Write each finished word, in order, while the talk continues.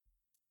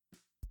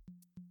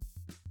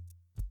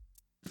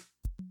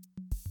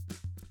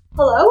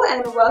Hello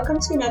and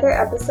welcome to another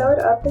episode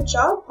of The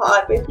Job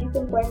Pod with Youth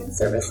Employment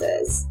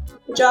Services.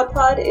 The Job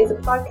Pod is a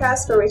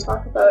podcast where we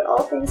talk about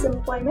all things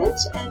employment,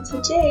 and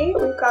today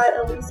we've got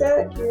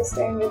Aleeza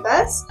Gerstein with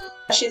us.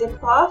 She's a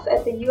prof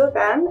at the U of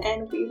M,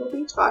 and we will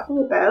be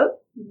talking about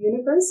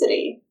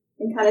university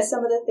and kind of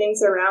some of the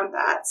things around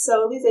that.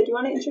 So Aleeza, do you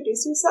want to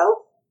introduce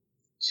yourself?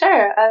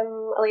 Sure.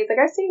 I'm Aleeza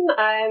Gerstein.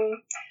 I'm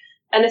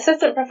an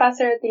assistant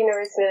professor at the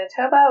University of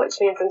Manitoba, which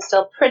means I'm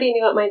still pretty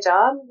new at my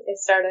job. I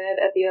started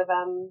at the U of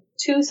M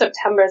 2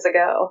 Septembers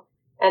ago,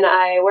 and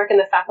I work in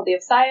the Faculty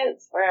of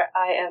Science, where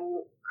I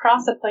am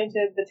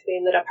cross-appointed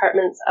between the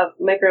departments of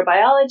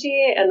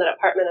microbiology and the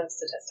Department of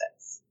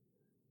Statistics.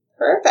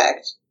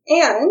 Perfect.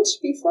 And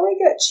before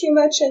we get too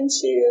much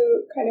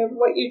into kind of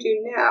what you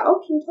do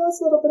now, can you tell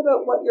us a little bit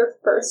about what your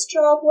first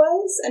job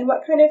was and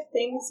what kind of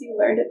things you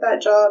learned at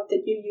that job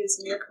that you use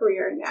in your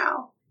career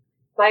now?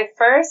 My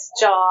first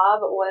job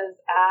was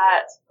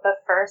at the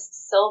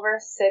first Silver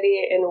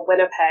City in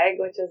Winnipeg,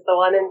 which is the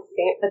one in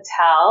St.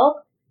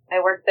 Vital.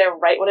 I worked there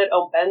right when it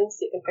opened,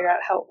 so you can figure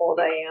out how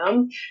old I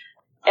am.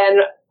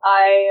 And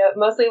I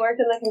mostly worked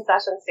in the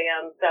concession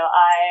stand, so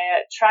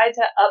I tried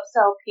to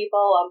upsell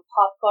people on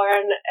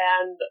popcorn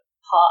and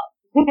pop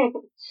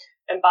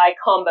and buy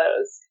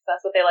combos.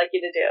 That's what they like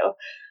you to do.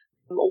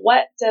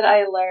 What did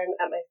I learn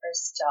at my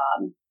first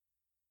job?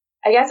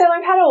 I guess I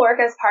learned how to work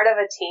as part of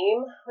a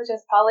team, which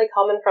is probably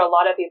common for a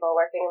lot of people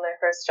working in their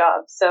first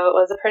job. So it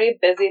was a pretty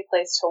busy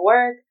place to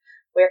work.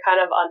 We were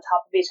kind of on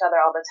top of each other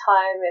all the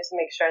time. We had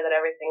to make sure that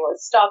everything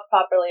was stocked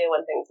properly.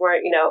 When things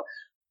weren't,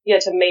 you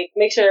had to make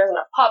sure there was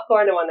enough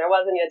popcorn, and when there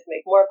wasn't, you had to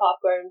make more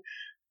popcorn.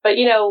 But,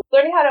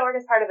 learning how to work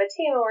as part of a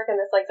team and work in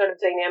this sort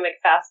of dynamic,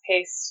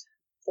 fast-paced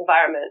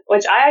environment,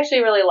 which I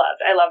actually really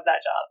loved. I loved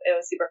that job. It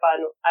was super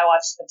fun. I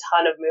watched a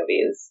ton of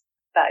movies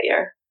that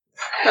year.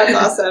 That's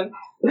awesome.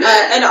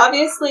 And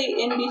obviously,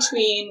 in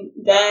between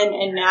then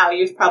and now,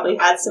 you've probably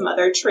had some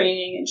other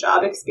training and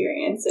job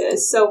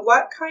experiences. So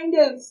what kind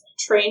of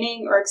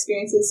training or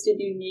experiences did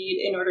you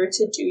need in order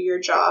to do your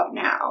job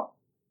now?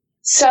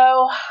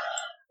 So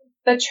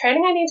the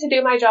training I need to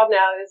do my job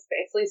now is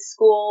basically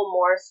school,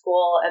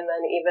 and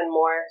then even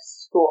more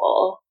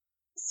school.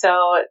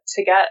 So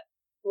to get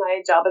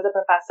my job as a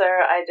professor,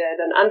 I did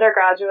an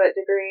undergraduate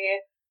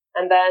degree,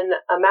 and then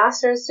a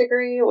master's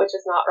degree, which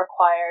is not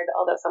required,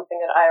 although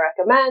something that I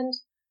recommend.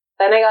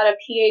 Then I got a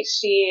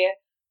PhD.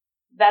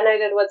 Then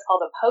I did what's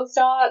called a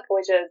postdoc,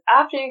 which is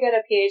after you get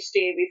a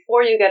PhD,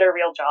 before you get a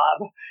real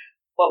job,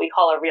 what we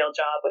call a real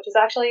job, which is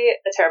actually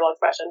a terrible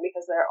expression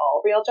because they're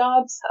all real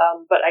jobs.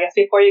 But I guess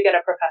before you get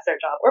a professor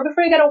job, or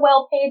before you get a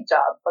well-paid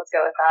job, let's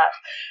go with that.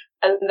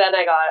 And then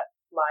I got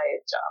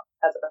my job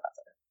as a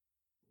professor.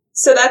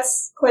 So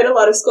that's quite a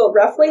lot of school.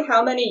 Roughly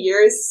how many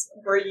years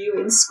were you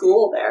in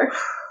school there?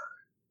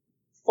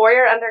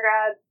 4-year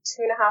undergrad,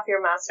 2.5-year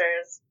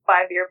master's,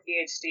 5-year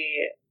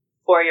PhD,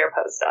 4-year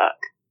postdoc.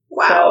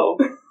 Wow.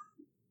 So,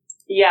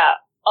 yeah,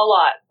 a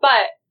lot.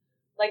 But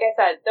like I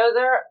said,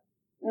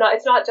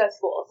 it's not just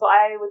school. So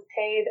I was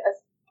paid a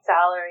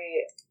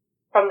salary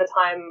from the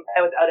time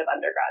I was out of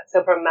undergrad.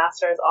 So from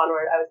master's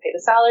onward, I was paid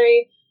a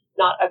salary,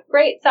 not a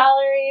great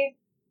salary,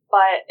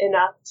 but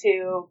enough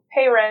to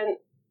pay rent,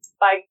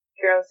 buy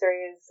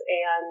groceries,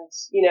 and,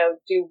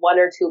 do 1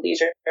 or 2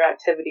 leisure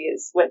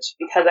activities, which,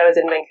 because I was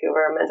in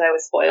Vancouver, meant I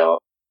was spoiled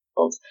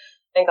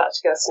and got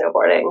to go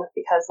snowboarding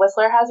because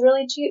Whistler has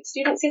really cheap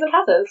student season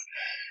passes.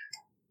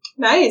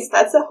 Nice.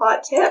 That's a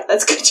hot tip.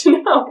 That's good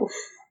to know.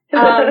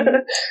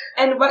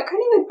 And what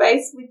kind of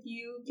advice would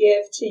you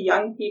give to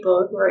young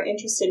people who are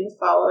interested in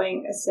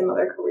following a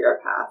similar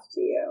career path to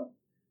you?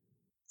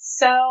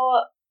 So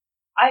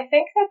I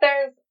think that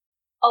there's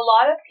a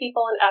lot of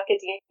people in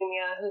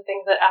academia who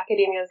think that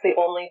academia is the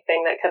only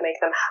thing that can make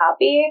them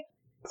happy.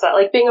 So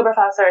being a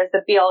professor is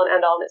the be-all and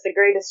end-all, and it's the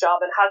greatest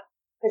job, and how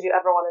could you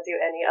ever want to do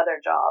any other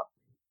job?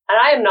 And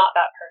I am not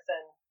that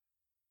person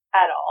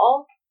at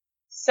all.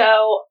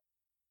 So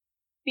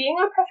being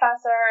a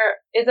professor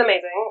is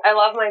amazing. I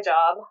love my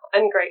job.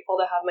 I'm grateful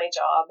to have my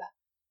job.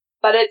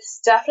 But it's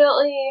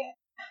definitely,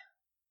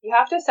 you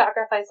have to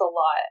sacrifice a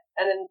lot,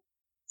 and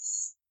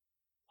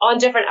on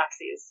different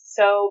axes.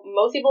 So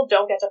most people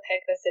don't get to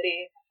pick the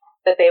city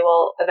that they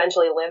will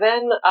eventually live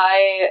in.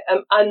 I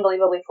am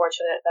unbelievably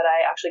fortunate that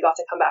I actually got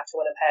to come back to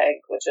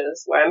Winnipeg, which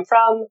is where I'm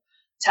from,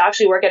 to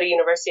actually work at a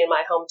university in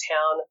my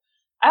hometown.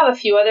 I have a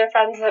few other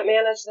friends that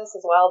manage this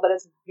as well, but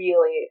it's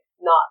really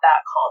not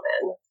that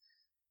common.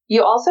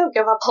 You also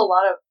give up a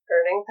lot of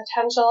earning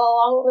potential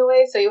along the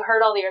way. So you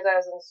heard all the years I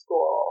was in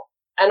school.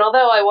 And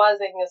although I was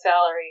making a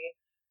salary,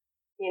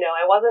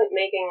 I wasn't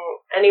making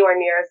anywhere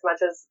near as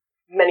much as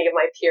many of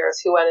my peers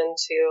who went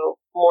into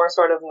more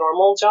sort of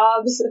normal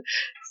jobs.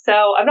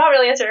 So I'm not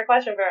really answering your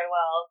question very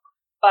well.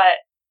 But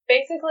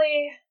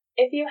basically,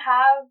 if you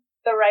have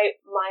the right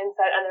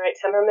mindset and the right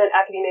temperament,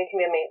 academia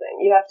can be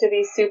amazing. You have to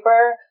be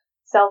super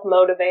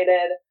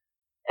self-motivated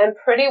and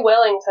pretty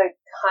willing to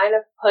kind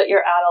of put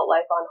your adult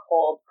life on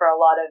hold for a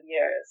lot of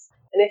years.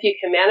 And if you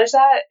can manage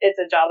that,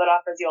 it's a job that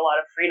offers you a lot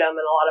of freedom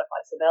and a lot of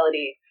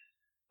flexibility.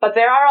 But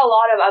there are a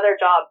lot of other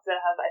jobs that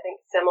have, I think,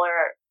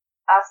 similar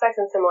aspects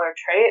and similar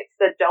traits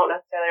that don't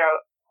necessarily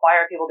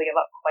require people to give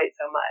up quite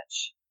so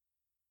much.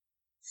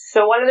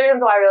 So one of the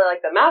reasons why I really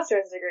like the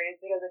master's degree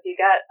is because if you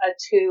get a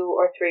 2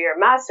 or 3 year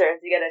master's,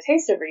 you get a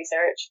taste of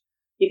research.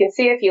 You can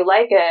see if you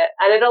like it,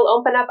 and it'll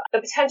open up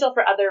the potential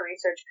for other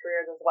research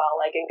careers as well,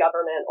 like in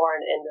government or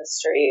in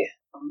industry.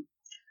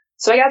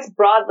 So I guess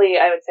broadly,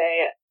 I would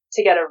say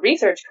to get a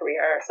research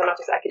career, so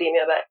not just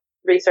academia, but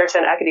research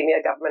and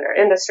academia, government, or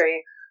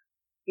industry,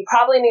 you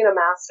probably need a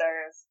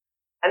master's.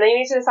 And then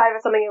you need to decide if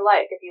it's something you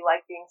like, if you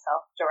like being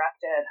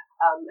self-directed,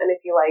 and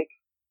if you like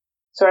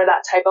sort of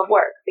that type of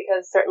work,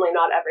 because certainly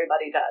not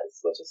everybody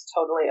does, which is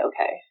totally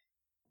okay.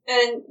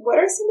 And what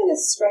are some of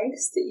the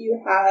strengths that you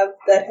have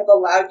that have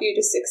allowed you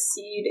to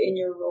succeed in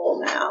your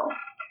role now?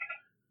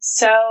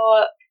 So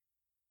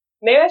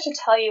maybe I should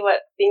tell you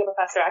what being a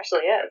professor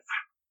actually is.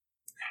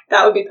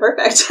 That would be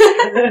perfect.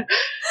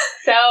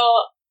 So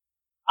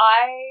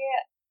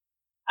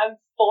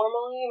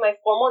my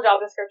formal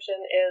job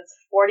description is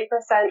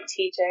 40%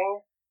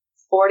 teaching,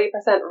 40%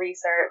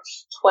 research,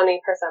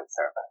 20%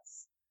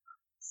 service.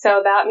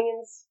 So that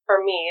means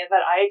for me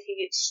that I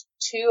teach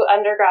 2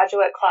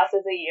 undergraduate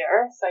classes a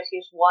year. So I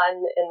teach one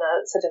in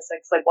the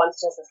statistics, like one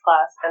statistics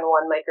class and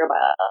one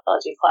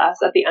microbiology class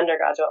at the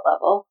undergraduate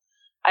level.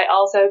 I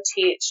also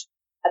teach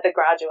at the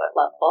graduate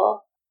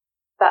level.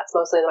 That's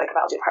mostly in the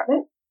microbiology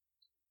department.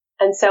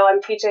 And so I'm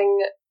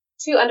teaching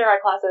 2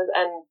 undergrad classes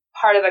and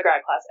part of a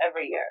grad class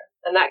every year.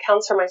 And that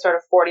counts for my sort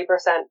of 40%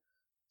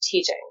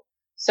 teaching.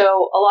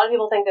 So a lot of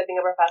people think that being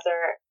a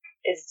professor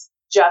is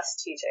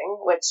just teaching,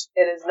 which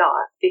it is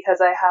not,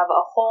 because I have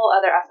a whole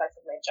other aspect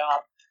of my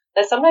job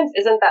that sometimes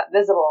isn't that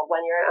visible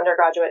when you're an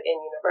undergraduate in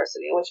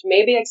university, which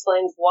maybe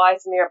explains why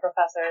some of your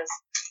professors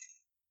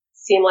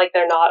seem like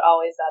they're not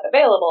always that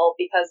available,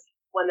 because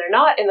when they're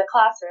not in the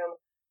classroom,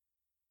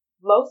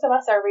 most of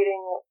us are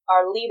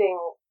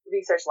leading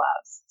research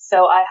labs.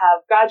 So I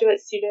have graduate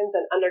students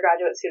and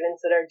undergraduate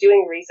students that are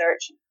doing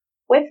research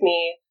with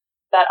me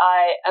that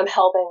I am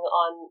helping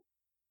on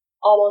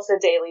almost a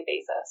daily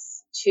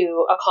basis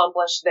to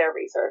accomplish their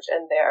research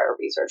and their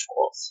research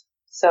goals.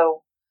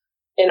 So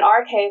in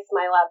our case,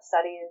 my lab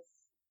studies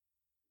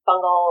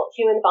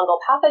human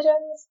fungal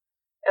pathogens,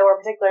 and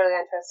we're particularly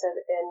interested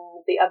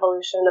in the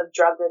evolution of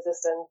drug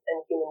resistance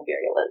and human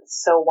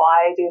virulence. So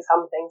why do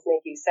some things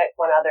make you sick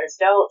when others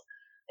don't?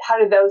 How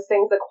do those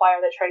things acquire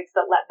the traits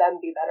that let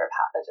them be better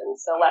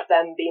pathogens? So let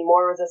them be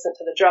more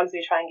resistant to the drugs we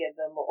try and give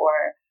them,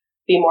 or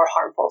be more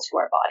harmful to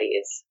our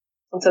bodies.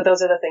 And so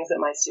those are the things that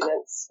my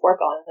students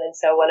work on. And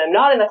so when I'm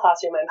not in the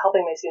classroom, I'm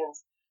helping my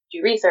students do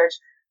research.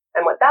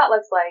 And what that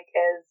looks like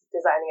is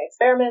designing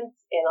experiments,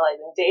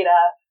 analyzing data,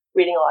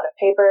 reading a lot of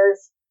papers,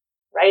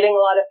 writing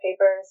a lot of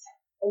papers,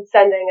 and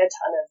sending a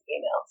ton of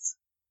emails.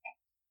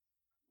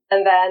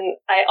 And then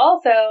I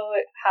also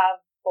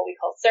have what we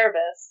call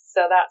service.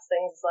 So that's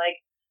things like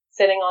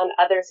sitting on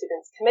other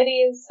students'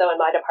 committees, so in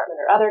my department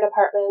or other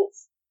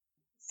departments,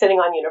 sitting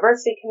on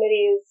university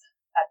committees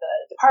at the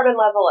department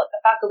level, at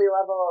the faculty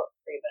level, or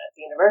even at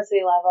the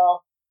university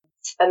level.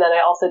 And then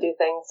I also do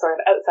things sort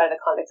of outside the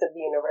context of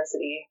the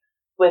university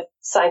with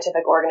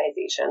scientific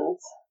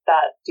organizations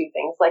that do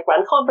things like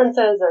run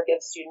conferences or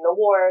give student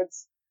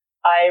awards.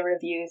 I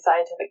review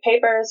scientific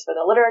papers for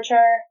the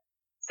literature.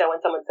 So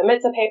when someone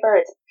submits a paper,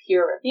 it's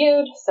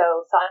peer-reviewed.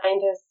 So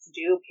scientists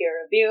do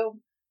peer review.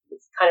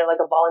 It's kind of like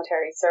a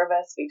voluntary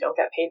service. We don't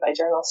get paid by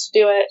journals to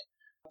do it.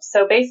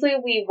 So basically,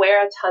 we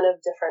wear a ton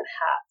of different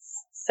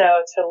hats. So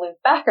to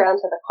loop back around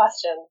to the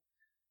question,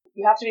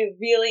 you have to be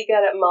really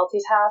good at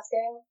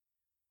multitasking,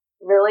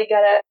 really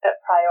good at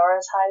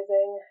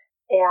prioritizing,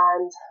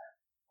 and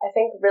I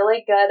think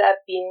really good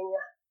at being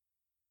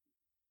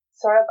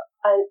sort of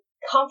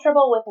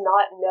comfortable with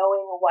not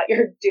knowing what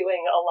you're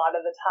doing a lot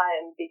of the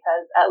time,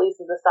 because at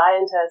least as a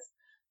scientist,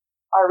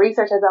 our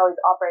research is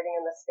always operating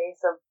in the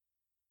space of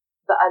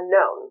the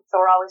unknown. So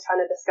we're always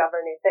trying to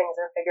discover new things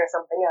or figure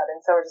something out.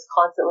 And so we're just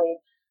constantly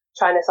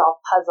trying to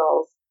solve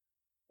puzzles,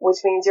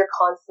 which means you're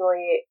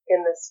constantly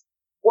in this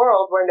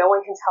world where no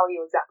one can tell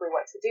you exactly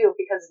what to do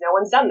because no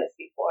one's done this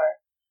before.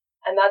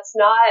 And that's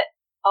not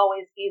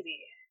always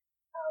easy.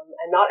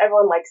 And not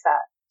everyone likes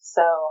that.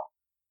 So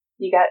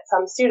you get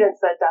some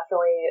students that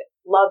definitely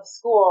love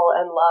school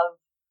and love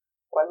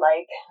or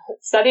like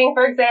studying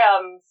for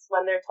exams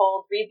when they're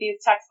told, read these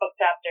textbook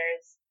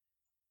chapters.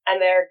 And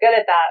they're good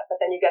at that,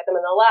 but then you get them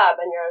in the lab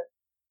and you're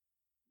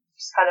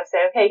just kind of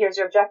say, okay, here's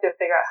your objective,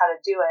 figure out how to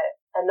do it.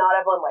 And not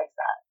everyone likes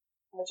that,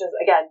 which is,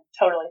 again,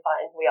 totally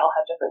fine. We all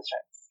have different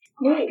strengths.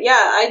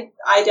 Yeah,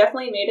 I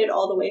definitely made it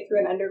all the way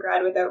through an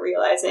undergrad without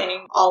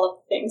realizing all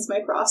of the things my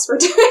profs were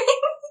doing.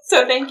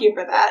 So thank you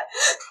for that.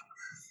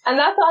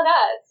 And that's on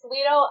us.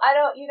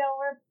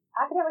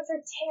 Academics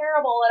are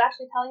terrible at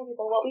actually telling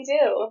people what we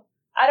do.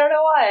 I don't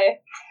know why.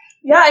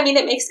 Yeah, I mean,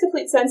 it makes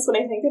complete sense when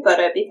I think about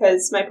it,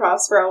 because my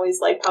profs were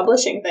always, like,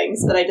 publishing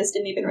things, but I just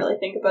didn't even really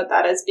think about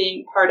that as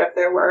being part of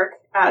their work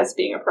as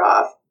being a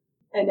prof.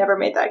 I never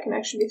made that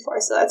connection before,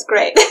 so that's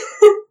great.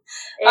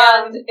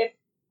 And if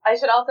I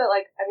should also,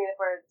 if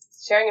we're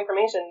sharing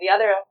information, the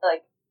other,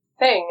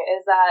 thing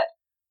is that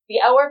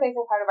the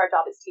outward-facing part of our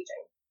job is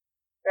teaching,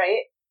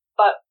 right?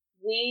 But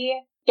we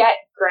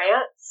get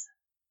grants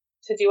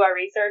to do our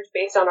research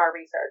based on our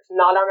research,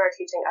 not on our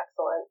teaching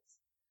excellence.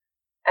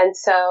 And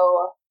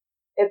so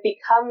it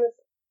becomes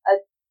a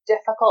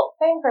difficult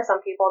thing for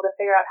some people to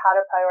figure out how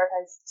to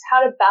prioritize,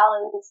 how to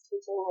balance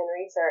teaching and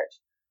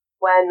research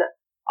when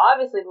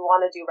obviously we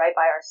want to do right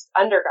by our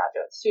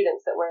undergraduate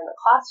students that we're in the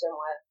classroom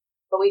with,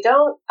 but we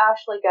don't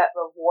actually get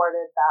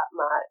rewarded that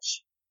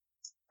much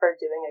for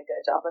doing a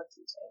good job of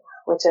teaching,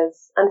 which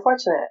is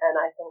unfortunate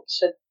and I think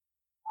should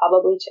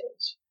probably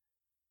change.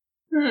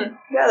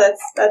 Yeah,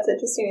 that's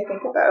interesting to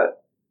think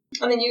about.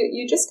 And then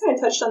you just kind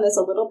of touched on this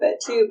a little bit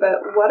too,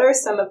 but what are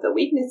some of the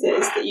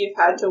weaknesses that you've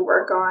had to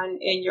work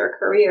on in your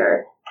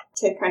career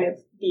to kind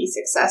of be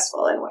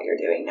successful in what you're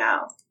doing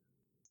now?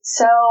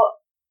 So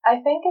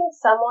I think in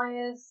some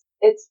ways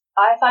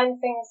I find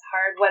things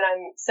hard when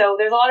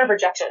there's a lot of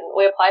rejection.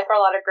 We apply for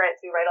a lot of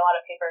grants, we write a lot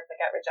of papers that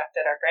get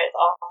rejected. Our grants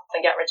often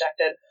get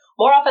rejected.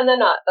 More often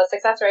than not, the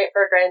success rate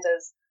for a grant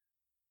is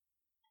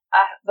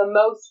the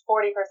most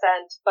 40%,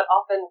 but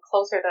often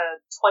closer to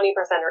 20%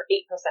 or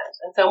 8%.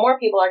 And so more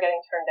people are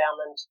getting turned down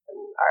than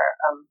are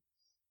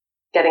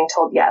getting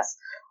told yes.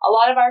 A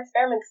lot of our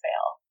experiments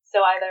fail.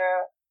 So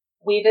either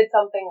we did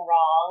something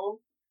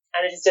wrong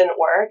and it just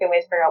didn't work and we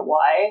had to figure out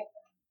why,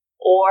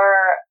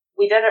 or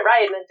we did it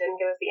right and it didn't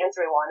give us the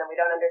answer we want and we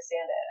don't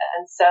understand it.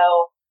 And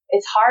so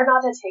it's hard not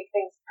to take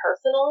things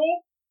personally,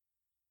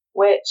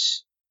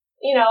 which,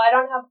 I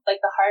don't have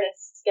the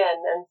hardest skin.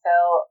 And so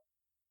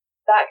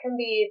that can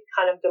be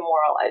kind of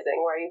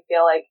demoralizing where you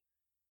feel like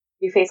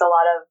you face a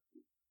lot of,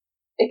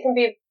 it can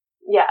be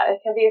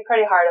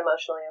pretty hard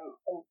emotionally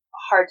and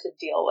hard to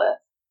deal with,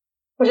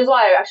 which is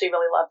why I actually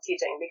really love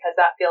teaching, because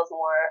that feels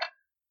more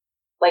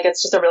like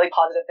it's just a really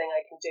positive thing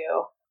I can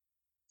do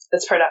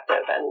that's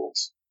productive and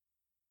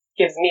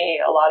gives me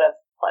a lot of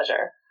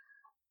pleasure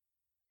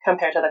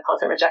compared to the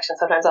constant rejection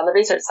sometimes on the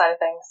research side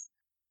of things.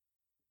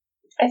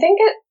 I think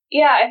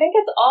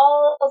it's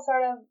all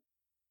sort of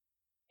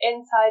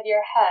inside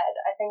your head.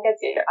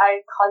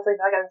 I constantly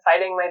feel like I'm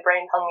fighting my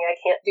brain telling me I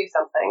can't do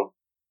something,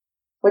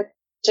 which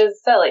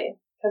is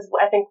silly because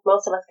I think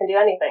most of us can do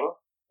anything.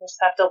 We just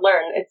have to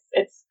learn.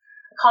 It's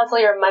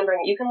constantly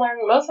remembering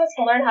most of us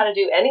can learn how to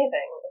do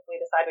anything if we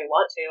decide we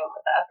want to and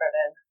put the effort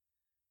in.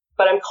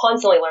 But I'm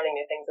constantly learning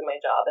new things in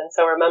my job. And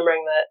so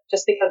remembering that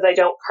just because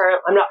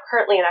I'm not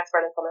currently an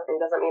expert in something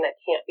doesn't mean I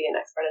can't be an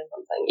expert in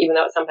something, even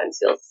though it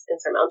sometimes feels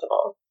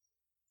insurmountable.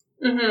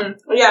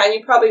 Mm-hmm. Yeah, and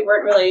you probably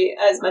weren't really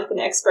as much an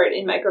expert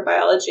in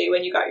microbiology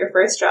when you got your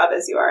first job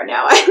as you are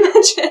now, I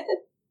imagine.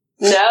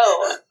 No,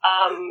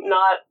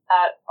 not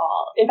at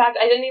all. In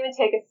fact, I didn't even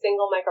take a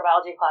single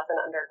microbiology class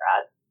in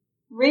undergrad.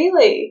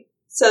 Really?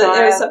 So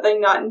there was something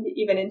not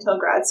even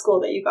until grad school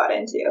that you got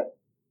into?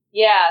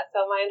 Yeah,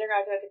 so my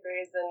undergraduate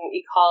degree is in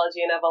ecology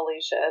and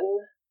evolution,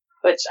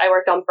 which I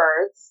worked on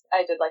birds.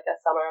 I did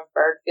a summer of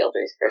bird field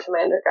research in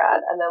my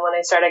undergrad. And then when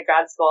I started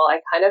grad school,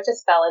 I kind of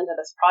just fell into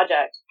this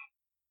project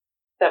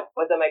that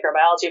was a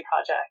microbiology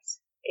project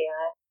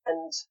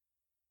and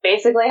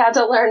basically had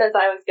to learn as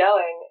I was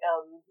going,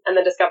 and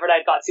then discovered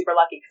I got super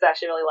lucky because I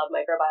actually really love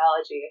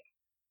microbiology.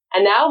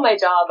 And now my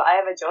job,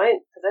 I have a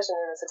joint position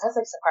in the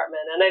statistics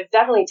department, and I've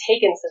definitely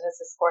taken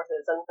statistics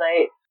courses. And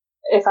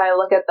if I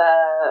look at the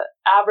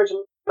average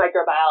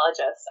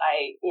microbiologist,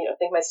 I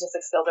think my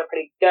statistics skills are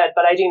pretty good,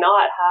 but I do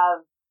not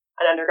have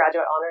an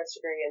undergraduate honors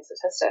degree in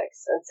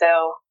statistics. And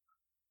so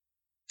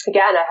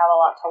again, I have a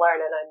lot to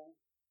learn, and I'm,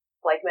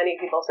 like many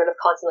people, sort of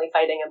constantly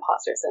fighting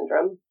imposter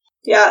syndrome.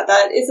 Yeah,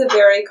 that is a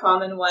very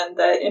common one.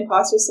 The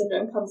imposter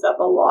syndrome comes up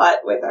a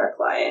lot with our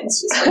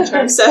clients, just in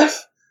terms of,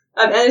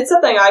 and it's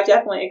something I've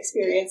definitely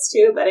experienced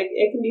too, but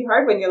it can be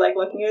hard when you're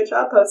looking at a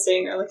job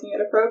posting or looking at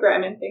a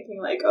program and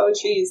thinking oh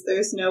geez,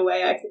 there's no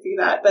way I could do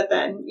that. But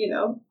then,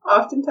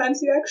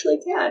 oftentimes you actually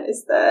can,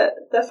 is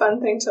the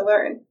fun thing to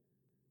learn.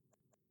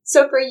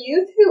 So for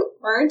youth who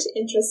aren't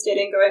interested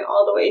in going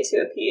all the way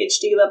to a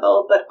PhD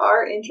level, but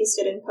are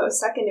interested in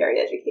post-secondary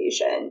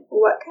education,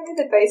 what kind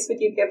of advice would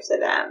you give to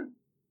them?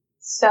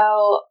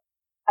 So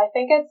I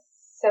think it's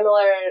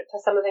similar to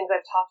some of the things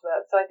I've talked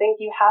about. So I think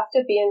you have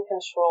to be in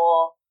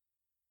control.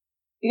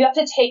 You have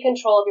to take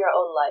control of your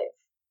own life.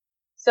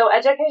 So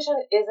education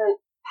isn't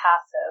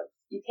passive.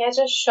 You can't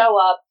just show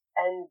up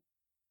and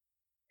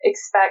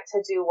expect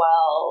to do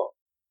well.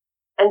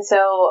 And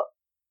so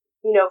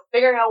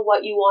figuring out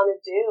what you want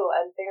to do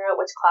and figuring out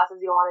which classes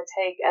you want to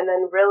take, and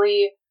then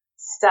really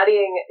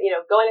studying,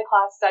 going to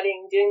class,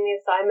 studying, doing the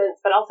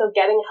assignments, but also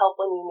getting help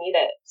when you need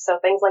it.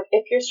 So things like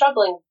if you're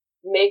struggling,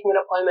 making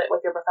an appointment with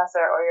your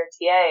professor or your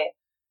TA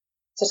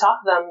to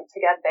talk to them to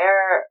get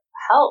their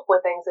help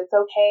with things. It's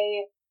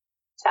okay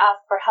to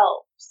ask for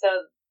help. So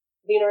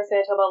the University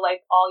of Manitoba,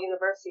 like all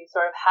universities,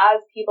 sort of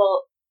has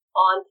people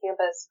on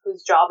campus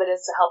whose job it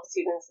is to help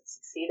students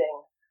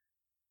succeeding.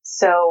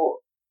 So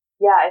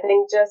yeah, I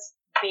think just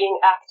being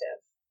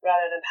active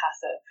rather than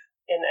passive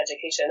in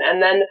education. And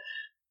then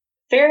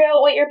figure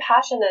out what your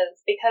passion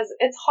is, because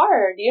it's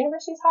hard.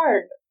 University's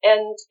hard.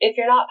 And if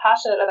you're not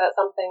passionate about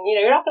something,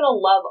 you're not going to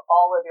love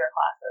all of your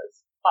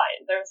classes.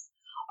 Fine. There's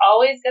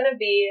always going to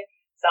be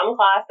some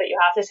class that you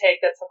have to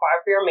take that's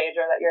required for your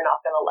major that you're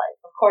not going to like.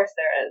 Of course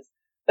there is.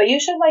 But you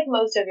should like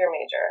most of your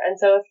major. And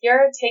so if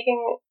you're taking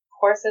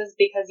courses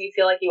because you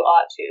feel like you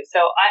ought to.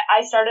 So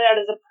I started out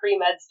as a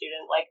pre-med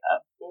student, like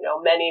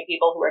many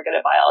people who were good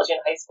at biology in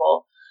high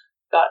school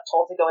got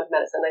told to go into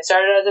medicine. I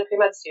started as a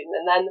pre-med student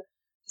and then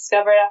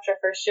discovered after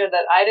first year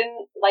that I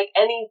didn't like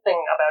anything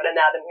about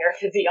anatomy or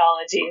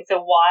physiology.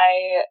 So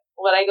why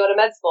would I go to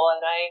med school?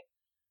 And I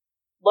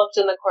looked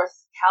in the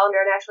course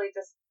calendar and actually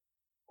just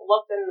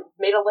looked and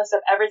made a list of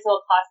every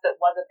single class that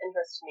was of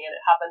interest to me. And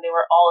it happened they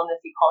were all in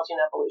this ecology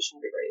and evolution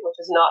degree, which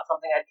is not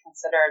something I'd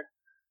considered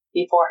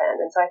beforehand.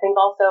 And so I think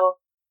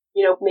also,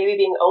 maybe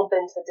being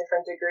open to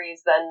different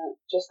degrees than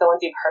just the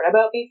ones you've heard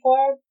about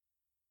before.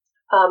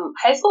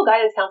 High school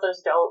guidance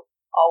counselors don't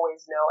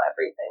always know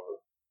everything.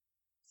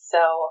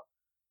 So,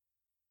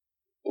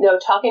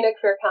 talking to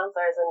career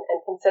counselors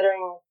and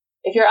considering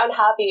if you're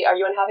unhappy, are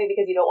you unhappy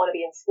because you don't want to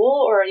be in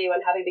school, or are you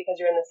unhappy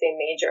because you're in the same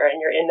major and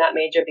you're in that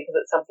major because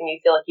it's something you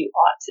feel like you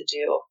ought to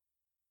do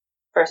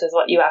versus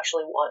what you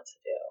actually want to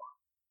do?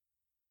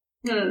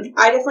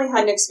 I definitely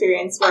had an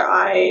experience where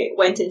I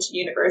went into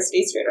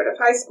university straight out of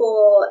high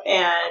school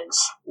and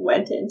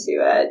went into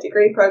a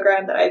degree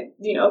program that I,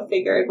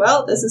 figured,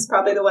 well, this is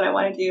probably the one I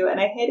want to do. And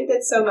I hated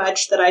it so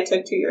much that I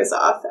took 2 years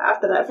off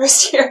after that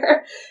first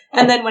year.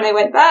 And then when I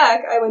went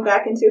back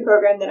into a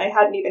program that I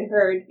hadn't even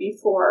heard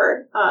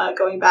before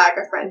going back.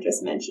 A friend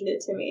just mentioned it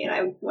to me and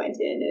I went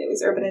in, and it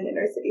was Urban and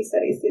Inner City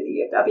Studies through the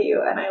U of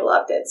W, and I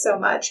loved it so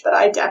much. But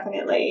I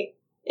definitely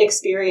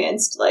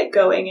experienced like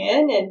going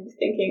in and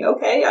thinking,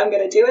 okay, I'm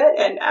going to do it,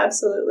 and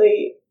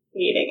absolutely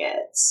hating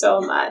it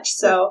so much.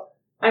 So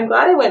I'm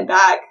glad I went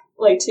back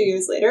like 2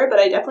 years later, but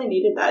I definitely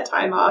needed that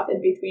time off in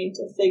between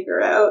to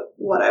figure out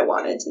what I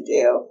wanted to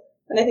do.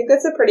 And I think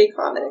that's a pretty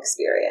common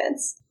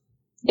experience.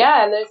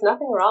 Yeah, and there's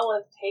nothing wrong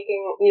with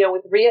taking,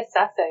 with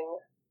reassessing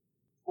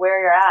where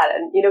you're at.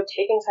 And,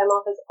 taking time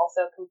off is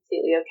also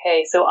completely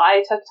okay. So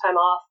I took time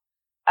off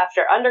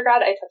after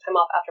undergrad, I took time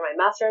off after my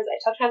master's, I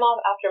took time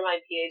off after my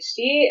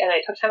PhD, and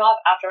I took time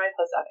off after my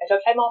postdoc. I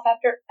took time off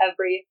after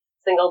every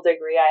single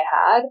degree I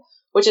had,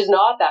 which is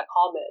not that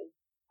common,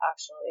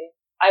 actually.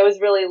 I was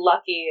really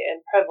lucky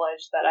and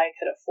privileged that I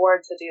could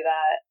afford to do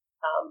that.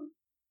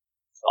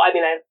 I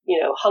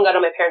hung out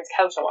on my parents'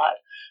 couch a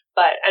lot,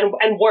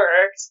 and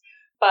worked,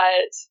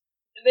 but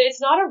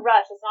it's not a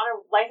rush.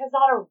 Life is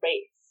not a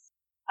race.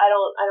 I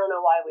don't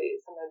know why we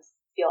sometimes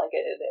feel like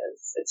it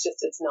is.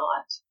 It's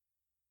not.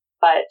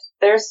 But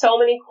there's so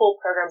many cool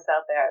programs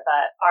out there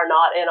that are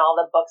not in all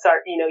the books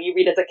you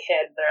read as a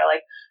kid. They're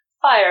like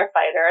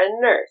firefighter and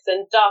nurse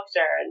and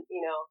doctor and,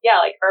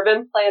 like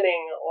urban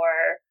planning,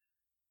 or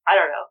I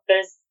don't know.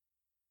 There's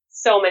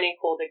so many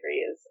cool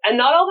degrees, and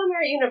not all of them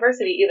are at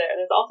university either.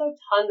 There's also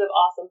tons of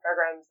awesome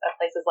programs at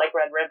places like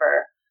Red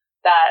River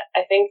that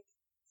I think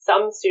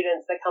some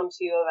students that come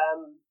to U of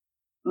M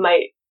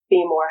might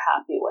be more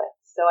happy with.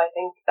 So I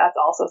think that's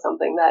also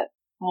something that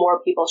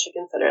more people should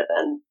consider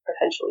than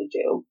potentially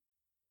do.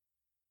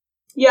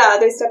 Yeah,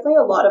 there's definitely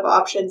a lot of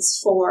options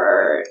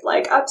for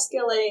like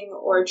upskilling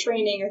or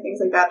training or things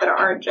like that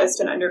aren't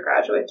just an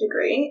undergraduate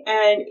degree.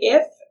 And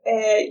if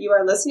you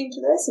are listening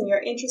to this and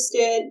you're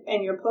interested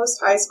and you're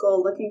post-high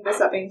school looking for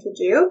something to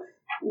do,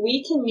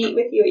 we can meet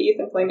with you at Youth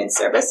Employment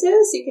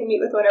Services. You can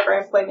meet with one of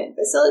our employment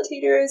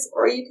facilitators,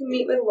 or you can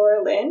meet with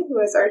Laura Lynn,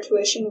 who is our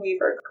tuition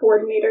waiver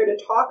coordinator, to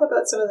talk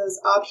about some of those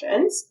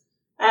options.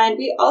 And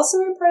we also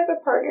are part of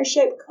a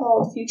partnership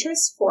called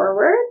Futures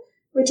Forward,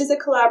 which is a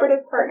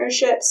collaborative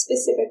partnership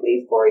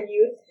specifically for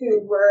youth who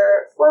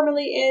were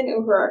formerly in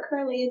or who are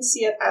currently in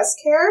CFS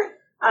care.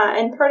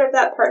 And part of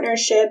that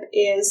partnership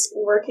is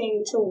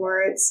working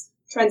towards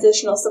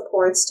transitional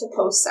supports to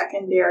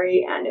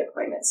post-secondary and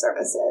employment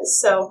services.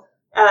 So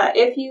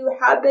if you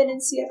have been in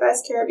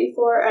CFS care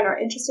before and are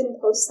interested in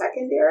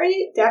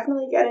post-secondary,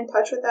 definitely get in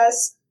touch with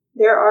us.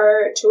 There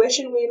are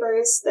tuition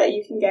waivers that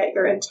you can get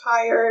your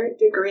entire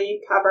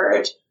degree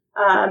covered.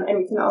 And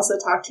we can also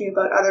talk to you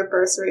about other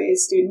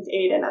bursaries, student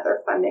aid, and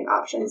other funding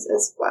options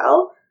as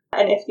well.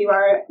 And if you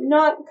are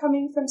not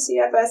coming from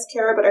CFS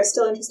care but are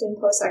still interested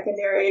in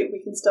post-secondary,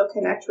 we can still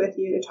connect with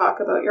you to talk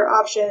about your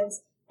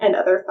options and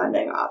other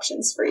funding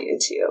options for you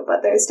too.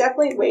 But there's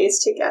definitely ways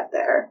to get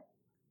there.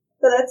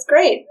 So that's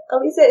great.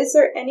 Aleeza, is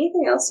there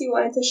anything else you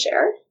wanted to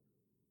share?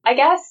 I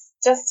guess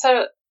just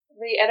to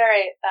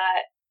reiterate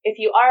that if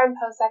you are in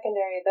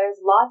post-secondary, there's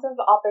lots of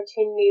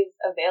opportunities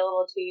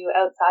available to you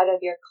outside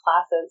of your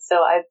classes.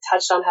 So I've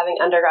touched on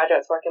having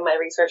undergraduates work in my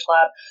research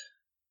lab.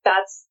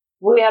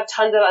 We have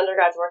tons of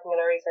undergrads working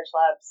in our research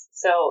labs.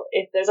 So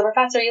if there's a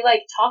professor you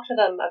like, talk to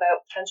them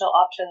about potential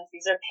options.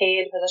 These are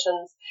paid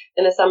positions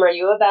in the summer.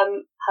 U of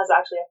M has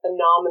actually a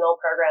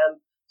phenomenal program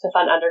to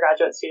fund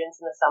undergraduate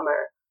students in the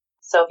summer.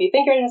 So if you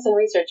think you're interested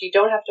in research, you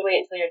don't have to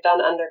wait until you're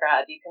done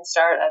undergrad. You can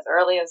start as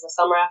early as the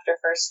summer after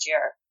first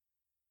year.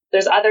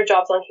 There's other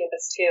jobs on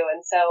campus too.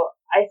 And so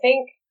I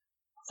think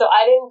So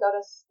I didn't go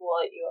to school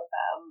at U of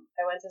M.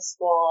 I went to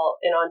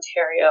school in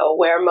Ontario,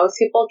 where most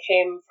people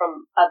came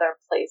from other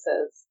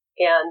places.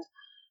 And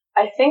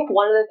I think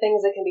one of the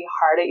things that can be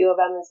hard at U of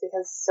M is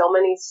because so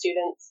many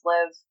students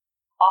live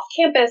off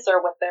campus or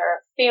with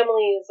their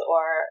families,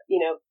 or,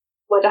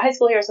 went to high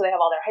school here, so they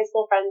have all their high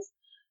school friends.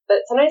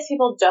 But sometimes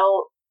people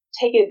don't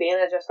take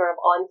advantage of sort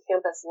of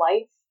on-campus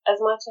life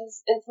as much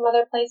as in some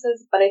other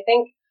places. But I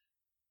think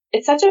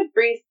it's such a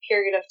brief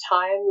period of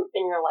time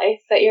in your life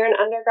that you're an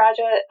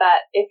undergraduate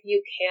that if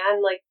you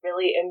can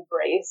really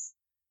embrace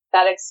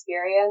that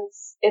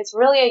experience, it's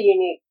really a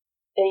unique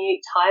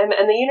time.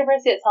 And the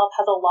university itself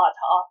has a lot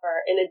to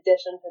offer in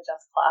addition to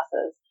just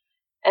classes.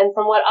 And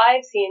from what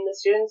I've seen, the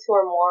students who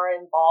are more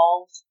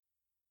involved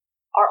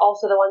are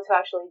also the ones who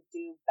actually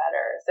do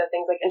better. So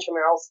things like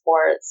intramural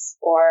sports,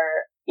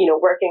 or,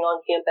 working on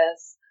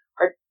campus,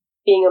 or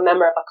being a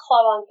member of a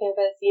club on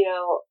campus,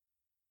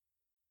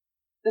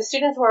 the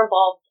students who are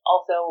involved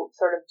also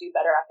sort of do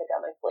better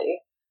academically.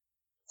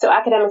 So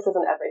academics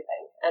isn't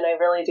everything. And I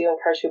really do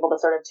encourage people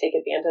to sort of take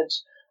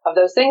advantage of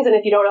those things. And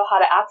if you don't know how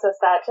to access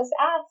that, just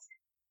ask.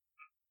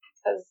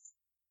 Because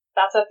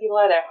that's what people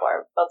are there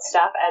for, both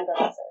staff and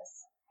professors.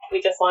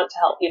 We just want to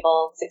help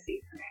people succeed.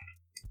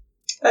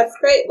 That's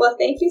great. Well,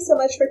 thank you so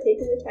much for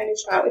taking the time to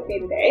chat with me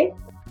today.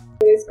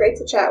 It was great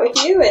to chat with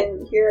you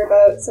and hear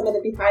about some of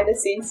the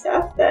behind-the-scenes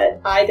stuff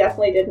that I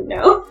definitely didn't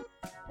know.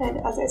 And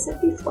as I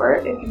said before,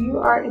 if you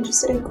are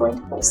interested in going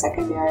to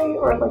post-secondary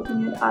or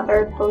looking at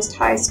other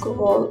post-high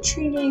school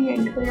training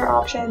and career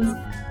options,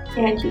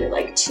 and you would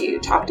like to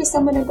talk to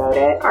someone about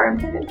it, our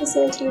employment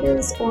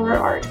facilitators or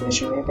our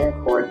tuition waiver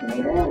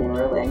coordinator,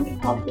 Laura Lynn, can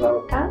help you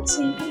out with that.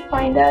 So you can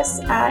find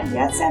us at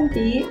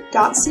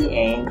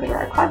yesmb.ca and go to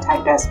our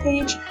contact us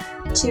page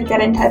to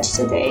get in touch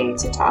today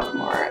to talk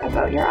more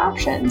about your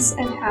options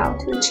and how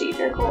to achieve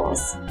your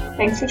goals.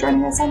 Thanks for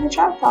joining us on the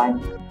Job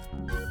Pod.